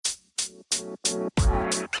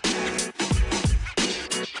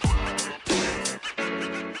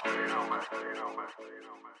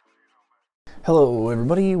Hello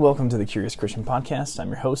everybody, welcome to the Curious Christian Podcast. I'm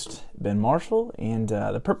your host, Ben Marshall, and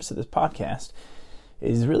the purpose of this podcast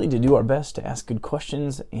is really to do our best to ask good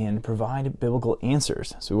questions and provide biblical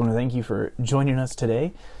answers. So we want to thank you for joining us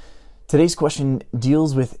today. Today's question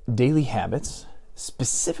deals with daily habits,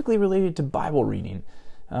 specifically related to Bible reading.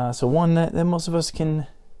 So one that most of us can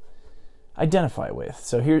identify with.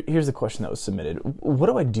 So here's the question that was submitted. What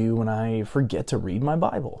do I do when I forget to read my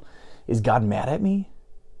Bible? Is God mad at me?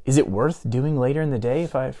 Is it worth doing later in the day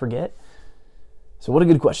if I forget? So what a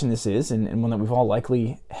good question this is, and one that we've all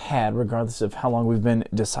likely had, regardless of how long we've been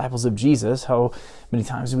disciples of Jesus. How many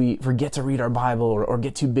times we forget to read our Bible or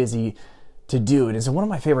get too busy to do it. And so one of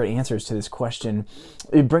my favorite answers to this question,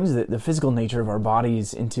 it brings the physical nature of our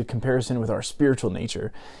bodies into comparison with our spiritual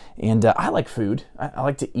nature. And I like food. I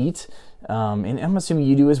like to eat, and I'm assuming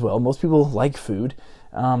you do as well. Most people like food.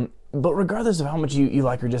 But regardless of how much you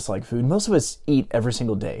like or dislike food, most of us eat every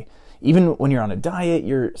single day. Even when you're on a diet,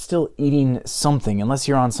 you're still eating something. Unless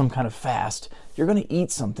you're on some kind of fast, you're going to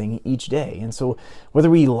eat something each day. And so whether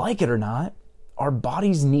we like it or not, our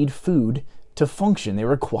bodies need food to function. They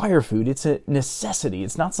require food. It's a necessity.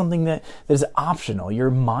 It's not something that is optional. Your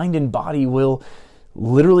mind and body will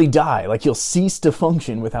literally die. Like, you'll cease to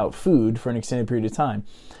function without food for an extended period of time.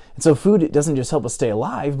 And so food, it doesn't just help us stay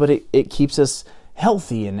alive, but it keeps us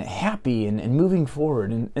healthy and happy and moving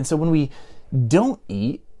forward. And so when we don't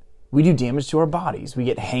eat, we do damage to our bodies. We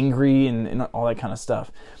get hangry and all that kind of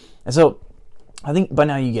stuff. And so I think by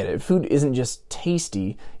now you get it. Food isn't just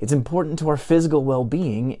tasty. It's important to our physical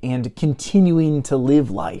well-being and continuing to live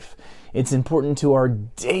life. It's important to our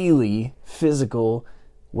daily physical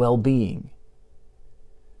well-being.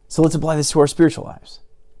 So let's apply this to our spiritual lives.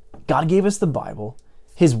 God gave us the Bible,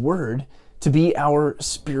 His Word, to be our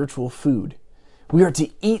spiritual food. We are to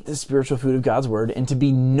eat the spiritual food of God's Word and to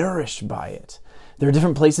be nourished by it. There are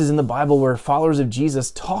different places in the Bible where followers of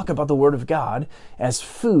Jesus talk about the Word of God as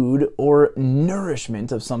food or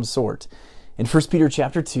nourishment of some sort. In 1 Peter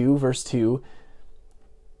chapter 2, verse 2,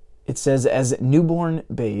 it says, "As newborn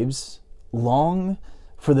babes long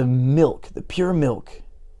for the milk, the pure milk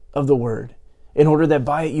of the Word, in order that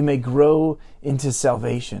by it you may grow into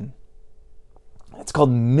salvation." It's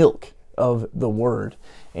called milk of the Word,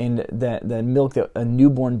 and that milk that a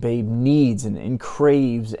newborn babe needs and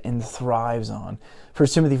craves and thrives on.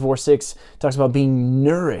 1 Timothy 4:6 talks about being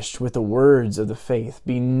nourished with the words of the faith,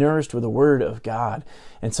 being nourished with the Word of God.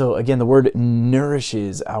 And so again, the Word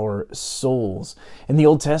nourishes our souls. In the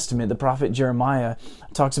Old Testament, the prophet Jeremiah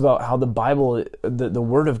talks about how the Bible, the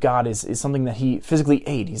Word of God is something that he physically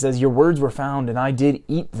ate. He says, "Your words were found and I did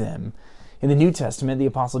eat them." In the New Testament, the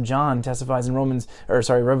Apostle John testifies in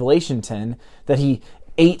Revelation 10 that he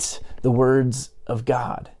ate the words of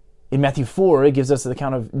God. In Matthew 4, it gives us the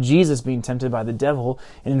account of Jesus being tempted by the devil.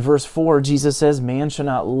 And in verse 4, Jesus says, "Man shall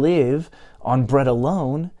not live on bread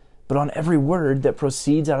alone, but on every word that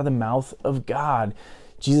proceeds out of the mouth of God."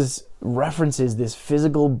 Jesus references this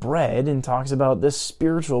physical bread and talks about this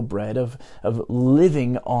spiritual bread of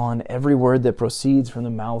living on every word that proceeds from the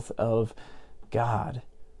mouth of God.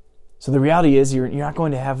 So the reality is you're not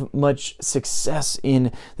going to have much success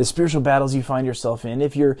in the spiritual battles you find yourself in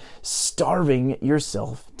if you're starving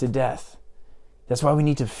yourself to death. That's why we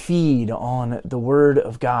need to feed on the Word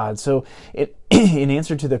of God. So in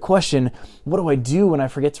answer to the question, what do I do when I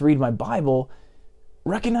forget to read my Bible?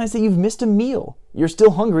 Recognize that you've missed a meal. You're still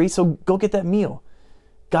hungry, so go get that meal.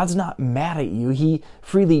 God's not mad at you. He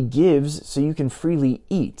freely gives so you can freely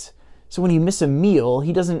eat. So when you miss a meal,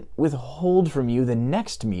 He doesn't withhold from you the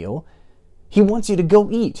next meal. He wants you to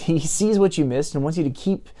go eat. He sees what you missed and wants you to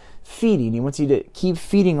keep feeding. He wants you to keep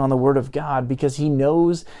feeding on the Word of God because He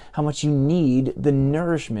knows how much you need the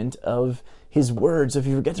nourishment of His Word. So if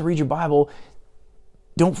you forget to read your Bible,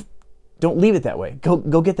 don't leave it that way. Go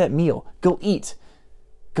get that meal. Go eat.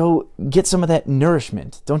 Go get some of that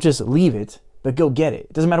nourishment. Don't just leave it, but go get it.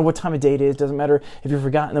 It doesn't matter what time of day it is. It doesn't matter if you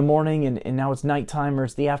forgot in the morning and now it's nighttime or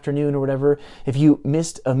it's the afternoon or whatever. If you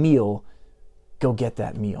missed a meal, go get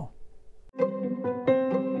that meal.